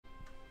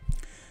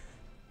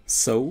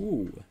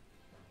So,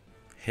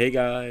 hey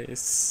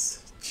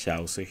guys,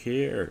 Chauzu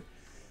here.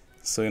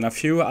 So in a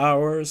few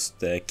hours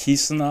the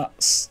Kizuna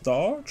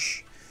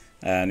starts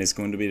and it's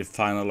going to be the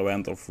final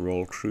event of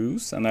Roll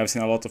Cruise, and I've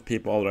seen a lot of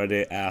people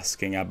already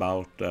asking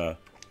about the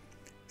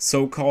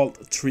so-called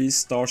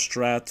 3-star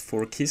strat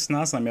for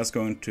Kizuna, so I'm just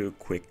going to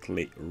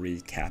quickly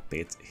recap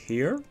it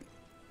here.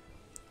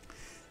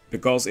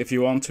 Because if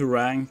you want to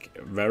rank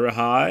very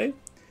high,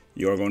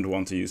 you're going to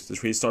want to use the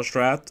 3-star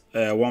strat.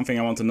 One thing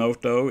I want to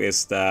note though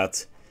is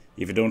that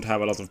if you don't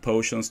have a lot of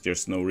potions,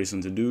 there's no reason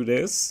to do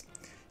this.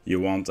 You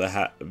want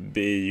to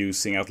be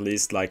using at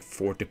least like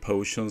 40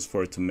 potions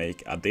for it to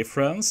make a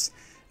difference.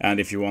 And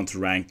if you want to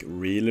rank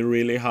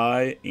really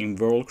high in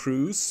World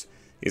Cruise,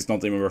 it's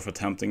not even worth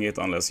attempting it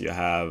unless you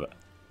have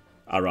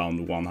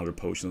around 100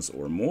 potions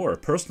or more.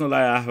 Personally,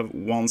 I have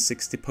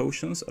 160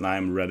 potions and I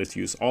am ready to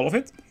use all of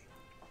it.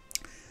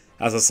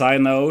 As a side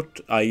note,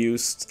 I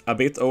used a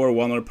bit over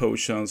 100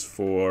 potions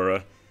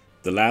for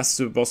the last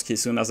super boss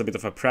Kizuna as a bit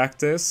of a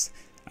practice,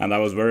 and I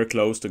was very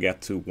close to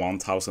get to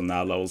 1000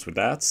 nav levels with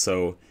that.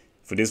 So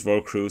for this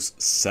World Cruise,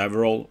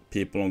 several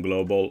people on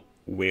Global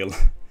will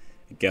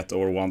get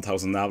over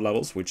 1000 nav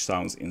levels, which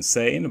sounds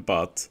insane,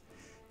 but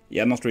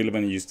yeah, not really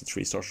when you use the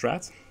 3-star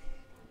strat.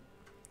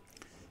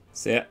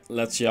 So yeah,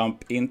 let's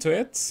jump into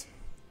it.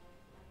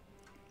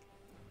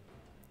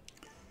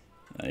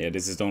 Yeah,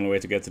 this is the only way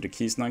to get to the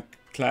Kizuna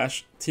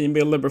Clash team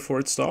builder before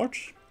it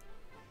starts.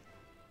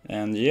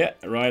 And yeah,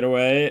 right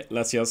away,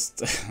 let's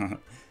just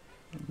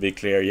be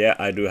clear. Yeah,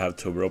 I do have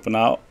Tuber open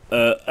now.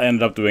 I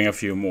ended up doing a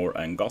few more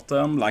and got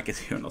them. Like,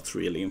 it's not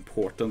really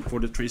important for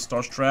the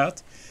 3-star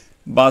strat,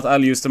 but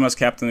I'll use them as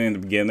captain in the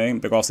beginning,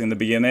 because in the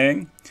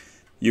beginning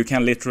you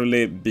can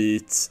literally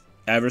beat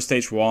every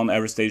stage 1,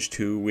 every stage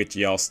 2 with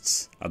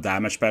just a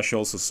damage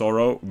special, so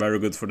Sorrow, very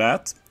good for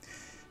that.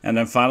 And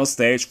then final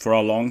stage, for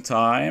a long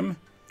time,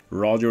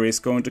 Roger is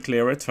going to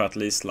clear it for at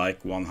least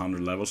like 100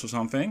 levels or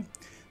something.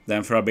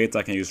 Then for a bit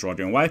I can use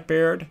Roger and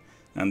Whitebeard,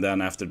 and then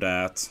after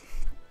that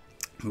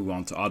move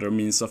on to other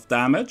means of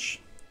damage.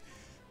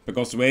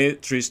 Because the way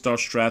 3-star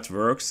strat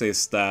works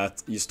is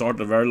that you start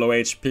at very low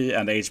HP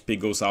and HP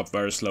goes up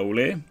very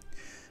slowly.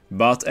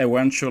 But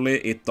eventually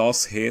it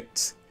does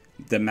hit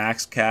the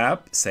max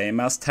cap, same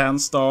as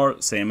 10-star,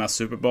 same as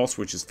Super Boss,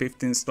 which is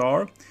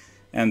 15-star.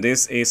 And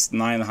this is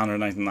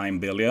 999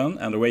 billion,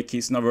 and the way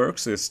Kizuna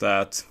works is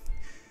that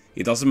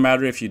it doesn't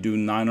matter if you do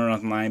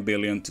 999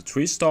 billion to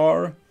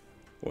 3-star,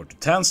 or to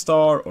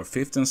 10-star, or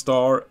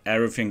 15-star,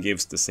 everything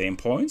gives the same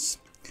points.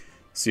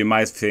 So you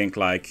might think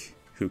like,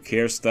 who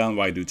cares then,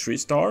 why do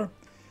 3-star?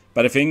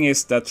 But the thing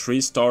is that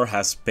 3-star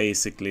has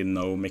basically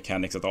no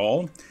mechanics at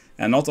all.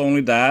 And not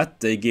only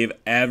that, they give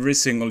every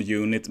single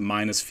unit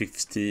minus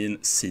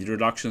 15 seed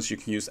reductions. You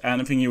can use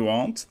anything you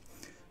want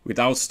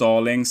without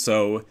stalling,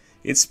 so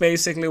it's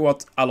basically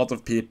what a lot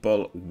of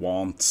people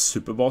want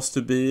Super Boss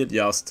to be,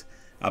 just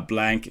a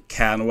blank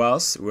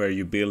canvas where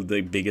you build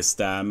the biggest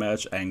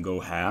damage and go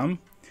ham.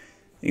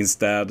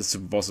 Instead,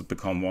 Super Boss has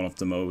become one of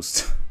the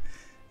most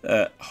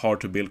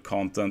hard to build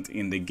content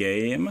in the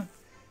game.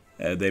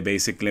 They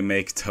basically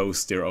make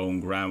Toast their own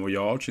Grand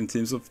Voyage in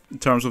terms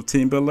of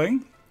team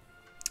building.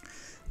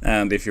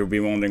 And if you've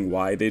been wondering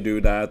why they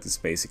do that, it's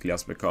basically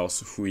just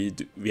because we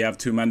have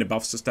too many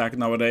buffs to stack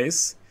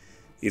nowadays.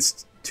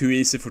 It's too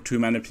easy for too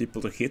many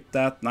people to hit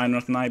that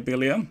 999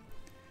 billion.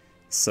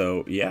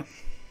 So yeah.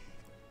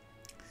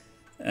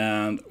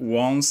 And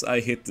once I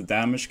hit the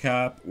damage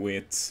cap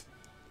with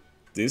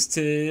this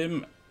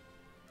team,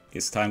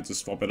 it's time to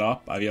swap it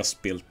up. I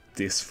just built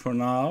this for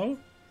now.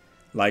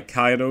 Like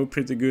Kaido,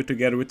 pretty good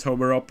together with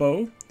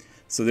Toberoppo.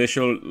 So this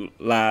should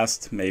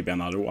last maybe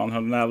another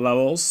 100 nav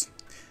levels.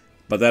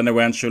 But then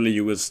eventually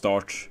you will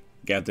start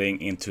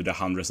getting into the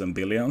hundreds and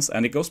billions.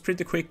 And it goes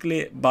pretty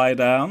quickly by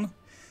then.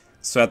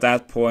 So at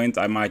that point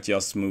I might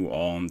just move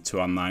on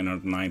to a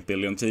 909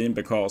 billion team,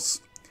 because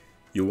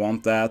you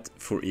want that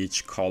for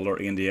each color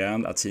in the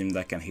end, a team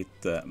that can hit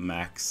the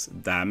max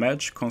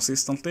damage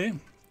consistently.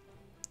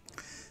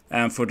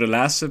 And for the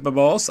last Super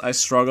Boss, I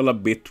struggle a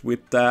bit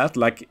with that.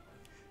 Like,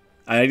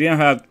 I didn't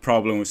have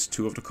problem with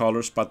 2 of the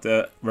colors, but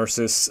the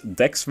versus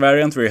Dex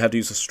variant where you had to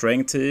use a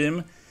strength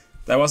team,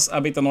 that was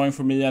a bit annoying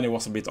for me and it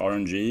was a bit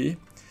RNG.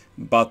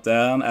 But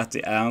then at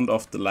the end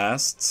of the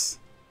last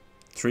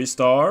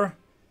 3-star,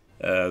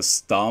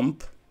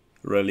 Stump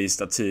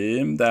released a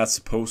team that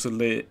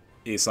supposedly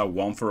is a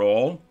one for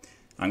all.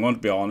 I'm going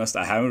to be honest,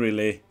 I haven't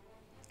really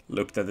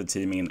looked at the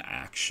team in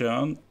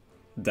action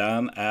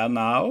then and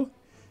now,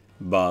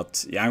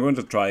 but yeah, I'm going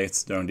to try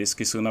it during this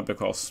Kizuna,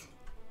 because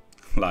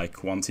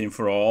like one team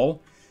for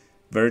all,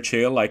 very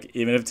chill. Like,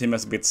 even if the team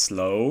is a bit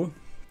slow,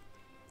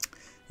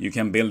 you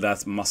can build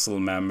that muscle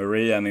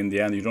memory, and in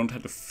the end you don't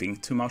have to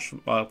think too much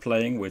while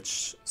playing,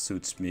 which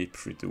suits me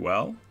pretty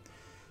well.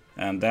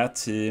 And that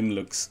team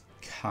looks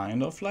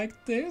kind of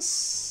like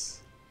this.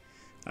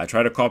 I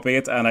try to copy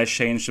it and I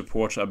change the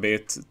ports a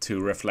bit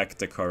to reflect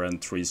the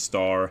current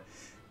 3-star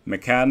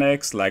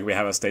mechanics. Like, we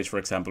have a stage, for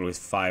example, with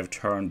 5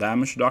 turn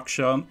damage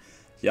reduction,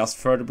 just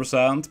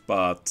 30%,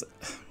 but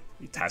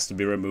it has to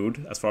be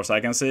removed as far as I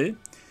can see.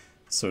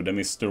 So the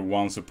Mr.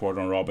 1 support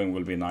on Robin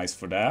will be nice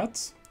for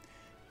that.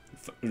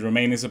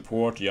 Remaining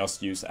support,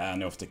 just use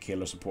any of the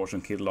killer supports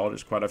on Kid Law.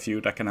 There's quite a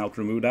few that can help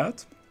remove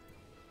that.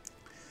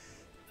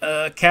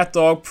 Cat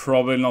Dog,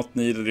 probably not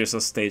needed. There's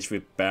a stage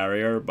with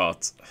barrier,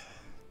 but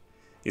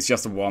it's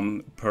just a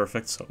 1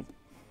 perfect, so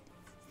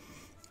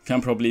can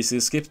probably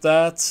easily skip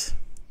that.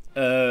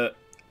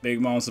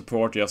 Big Mom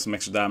support, just some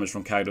extra damage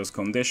from Kaido's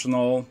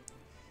conditional.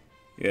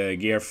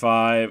 Gear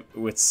 5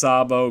 with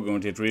Sabo,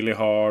 going to hit really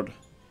hard.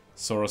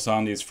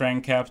 Sorosandi is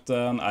friend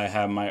captain. I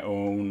have my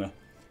own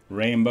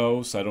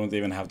rainbow, so I don't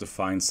even have to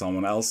find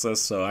someone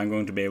else's, so I'm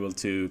going to be able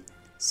to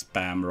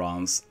spam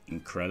runs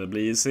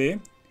incredibly easy.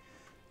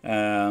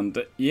 And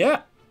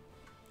yeah,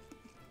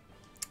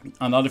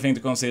 another thing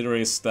to consider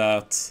is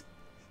that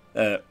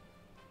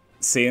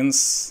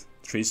since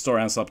 3-star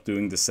ends up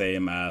doing the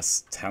same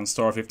as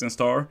 10-star,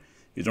 15-star,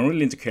 you don't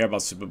really need to care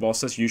about super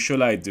bosses.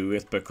 Usually I do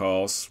it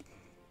because,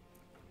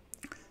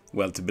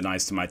 well, to be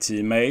nice to my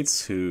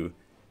teammates who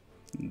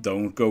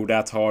don't go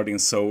that hard in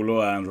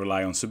solo and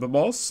rely on super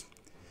boss,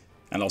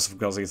 and also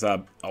because it's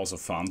also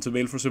fun to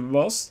build for super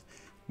boss.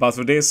 But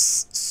for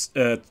this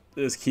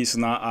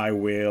Kizuna, I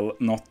will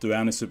not do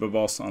any super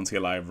boss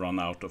until I've run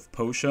out of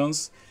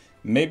potions.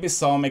 Maybe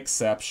some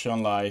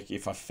exception, like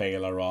if I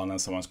fail a run and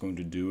someone's going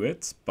to do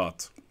it,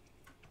 but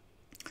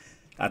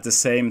at the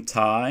same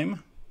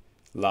time,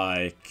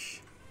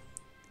 like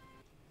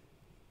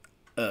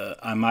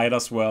I might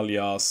as well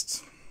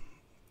just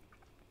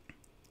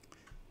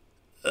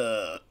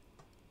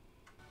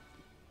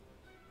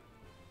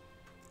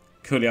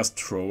could just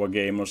throw a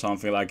game or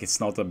something. Like,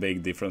 it's not a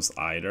big difference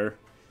either.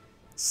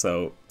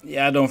 So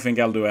yeah, I don't think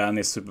I'll do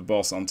any super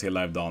boss until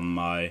I've done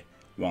my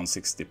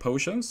 160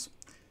 potions.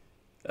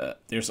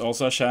 There's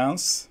also a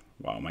chance,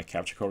 wow, my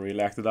capture card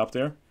really acted up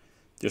there.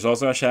 There's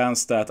also a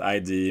chance that I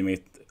deem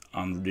it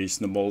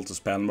unreasonable to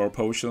spend more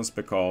potions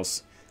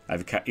because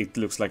it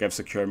looks like I've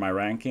secured my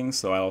ranking,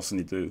 so I also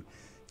need to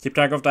keep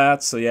track of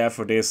that. So yeah,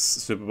 for this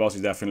super boss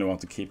you definitely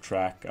want to keep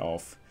track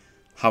of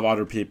how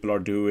other people are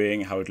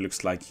doing, how it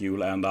looks like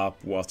you'll end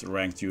up, what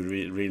rank you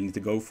really need to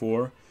go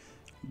for.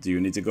 Do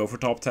you need to go for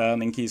top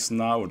 10 in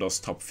Kizuna, or does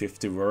top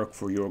 50 work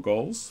for your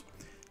goals?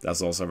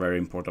 That's also a very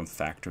important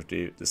factor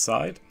to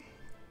decide.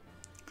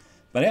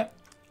 But yeah,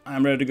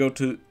 I'm ready to go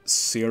to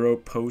 0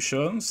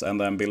 potions and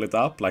then build it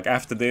up. Like,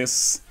 after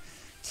this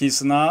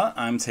Kizuna,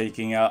 I'm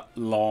taking a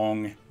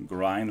long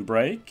grind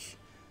break.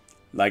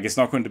 Like, it's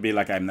not going to be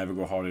like I never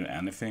go hard in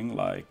anything.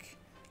 Like,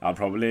 I'll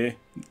probably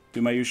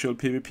do my usual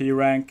PvP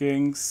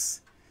rankings,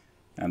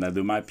 and I'll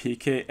do my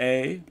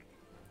PKA,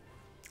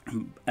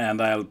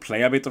 and I'll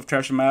play a bit of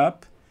Treasure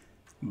Map,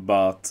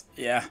 but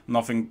yeah,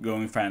 nothing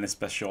going for any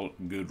special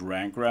good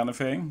rank or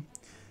anything.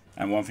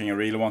 And one thing I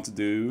really want to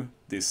do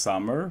this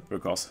summer,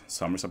 because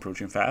summer's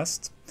approaching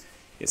fast,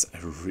 is I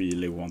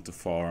really want to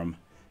farm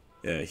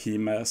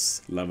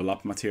Hemes level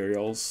up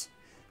materials,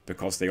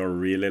 because they are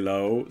really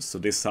low. So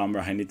this summer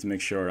I need to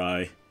make sure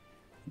I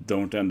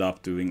don't end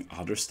up doing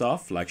other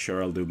stuff. Like,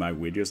 sure, I'll do my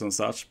videos and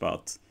such,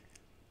 but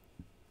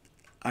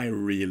I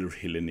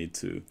really need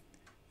to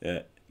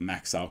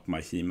max out my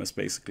Hemes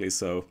basically,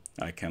 so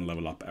I can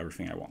level up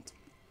everything I want.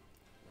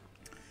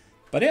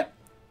 But yeah,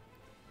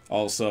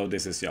 also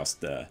this is just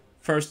the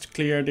first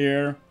clear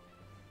there.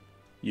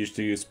 Used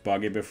to use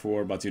Buggy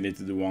before, but you need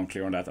to do 1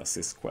 clear on that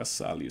assist quest,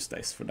 so I'll use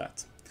this for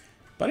that.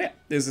 But yeah,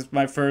 this is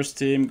my first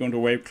team, going to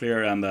wave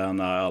clear, and then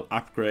I'll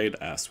upgrade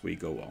as we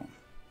go on.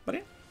 But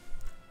yeah,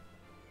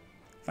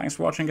 thanks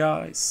for watching,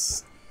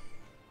 guys.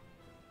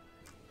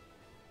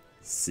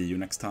 See you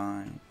next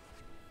time.